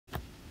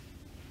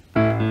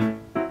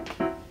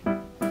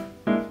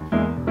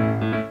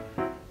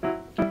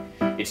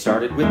It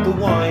started with the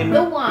wine.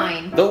 The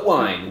wine. The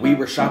wine. We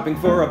were shopping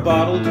for a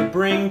bottle to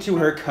bring to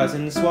her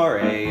cousin's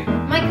soiree.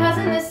 My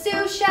cousin, the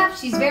sous chef,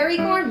 she's very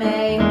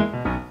gourmet.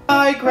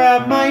 I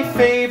grabbed my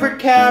favorite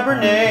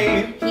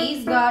Cabernet.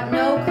 He's got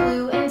no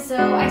clue, and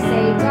so I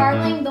say,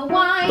 darling, the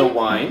wine. The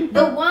wine?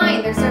 The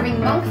wine. They're serving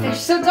monkfish,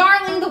 so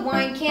darling, the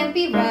wine can't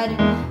be red.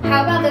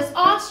 How about this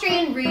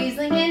Austrian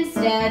Riesling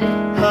instead?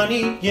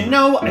 Honey, you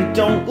know I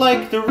don't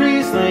like the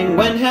Riesling.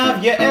 When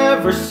have you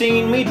ever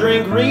seen me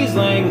drink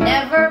Riesling?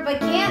 Never, but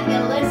can't you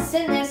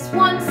listen this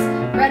once?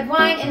 Red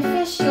wine and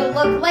fish, you'll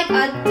look like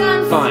a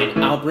dunce.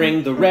 Fine, I'll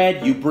bring the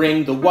red, you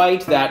bring the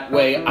white. That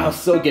way I'll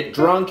still get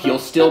drunk, you'll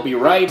still be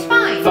right.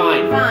 Fine.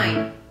 Fine.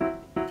 Fine.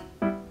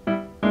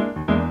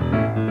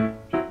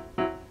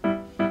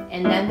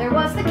 And then there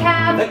was the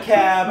cab. The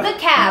cab. The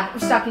cab.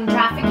 We're stuck in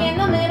traffic in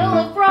the middle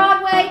of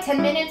Broadway.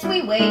 10 minutes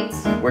we wait.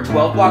 We're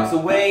 12 blocks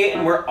away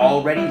and we're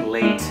already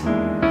late.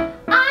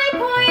 I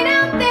point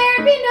out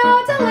there'd be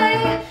no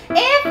delay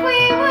if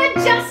we would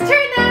just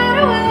turn that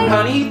away.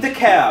 Honey, the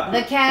cab.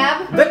 The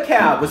cab. The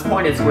cab was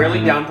pointed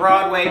squarely down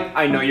Broadway.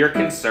 I know you're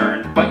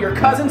concerned, but your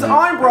cousin's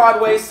on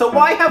Broadway, so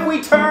why have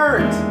we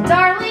turned?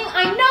 Darling,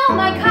 I know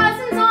my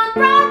cousin's on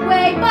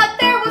Broadway, but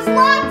there was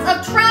lots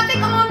of traffic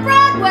on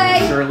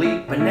Broadway. Surely,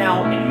 but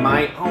now, in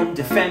my own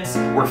defense,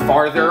 we're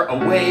farther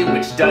away,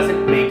 which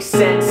doesn't make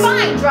sense.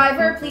 Fine,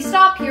 driver, please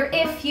stop here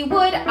if you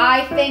would.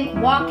 I think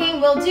walking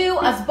will do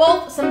us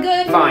both some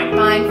good. Fine.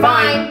 Fine,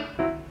 fine.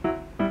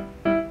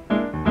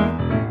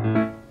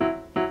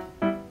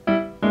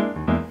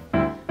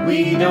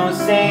 We don't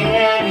say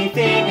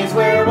anything as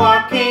we're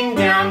walking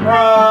down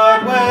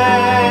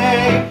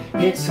Broadway.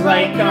 It's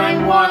like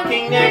I'm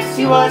walking next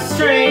to a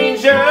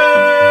stranger.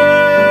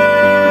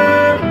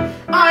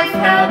 I've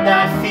had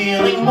that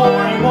feeling more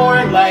and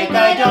more, like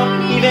I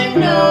don't even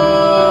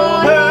know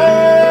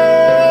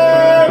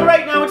her.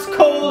 Right now it's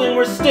cold and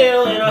we're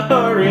still in a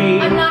hurry.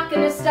 I'm not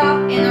gonna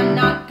stop and I'm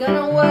not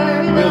gonna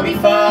worry. We'll be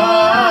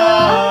fine.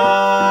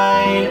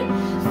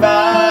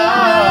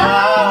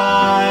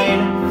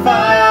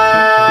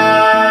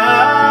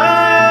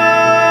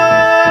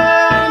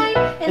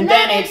 And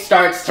then it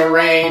starts to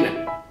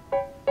rain.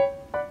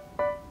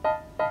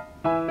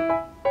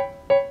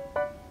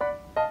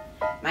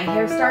 My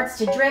hair starts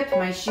to drip,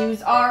 my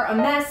shoes are a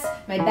mess,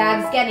 my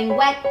bag's getting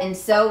wet, and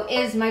so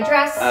is my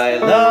dress. I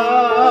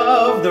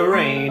love the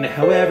rain,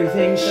 how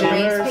everything The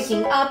shimmers. rain's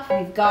picking up,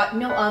 we've got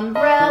no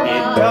umbrella.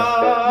 It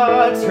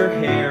dots her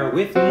hair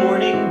with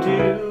morning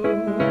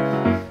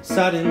dew.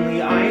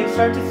 Suddenly I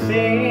start to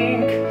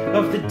think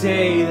of the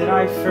day that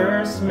I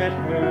first met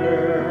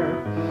her.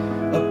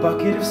 A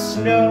bucket of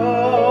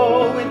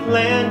snow, it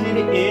landed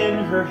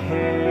in her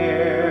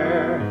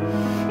hair.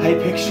 I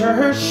picture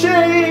her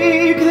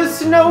shake the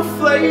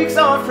snowflakes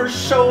off her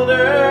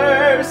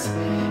shoulders,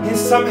 and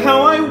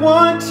somehow I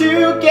want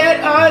to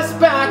get us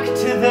back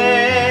to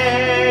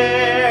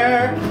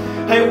there.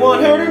 I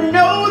want her to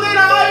know that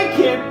I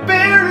can't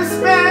bear to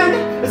spend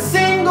a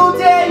single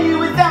day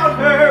without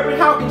her, but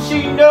how can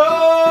she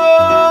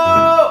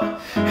know?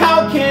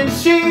 How can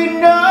she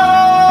know?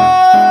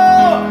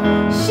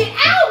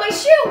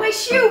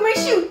 Ow, my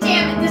shoe,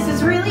 damn it, this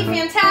is really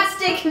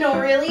fantastic, no,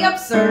 really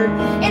absurd.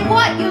 And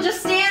what, you'll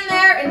just stand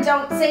there and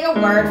don't say a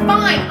word?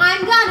 Fine,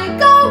 I'm gonna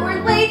go,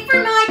 we're late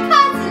for my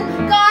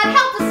cousin. God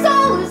help the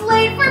soul who's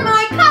late for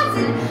my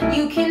cousin.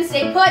 You can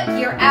stay put,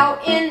 you're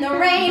out in the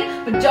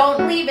rain, but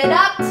don't leave it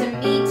up to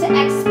me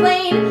to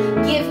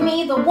explain. Give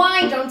me the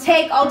wine, don't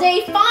take all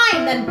day,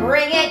 fine, then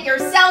bring it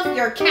yourself,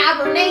 your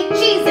Cabernet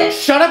Jesus.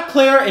 Shut up,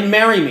 Claire, and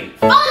marry me.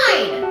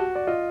 Fine!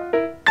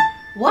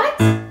 What?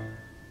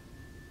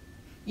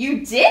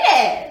 You did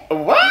it!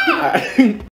 Wow!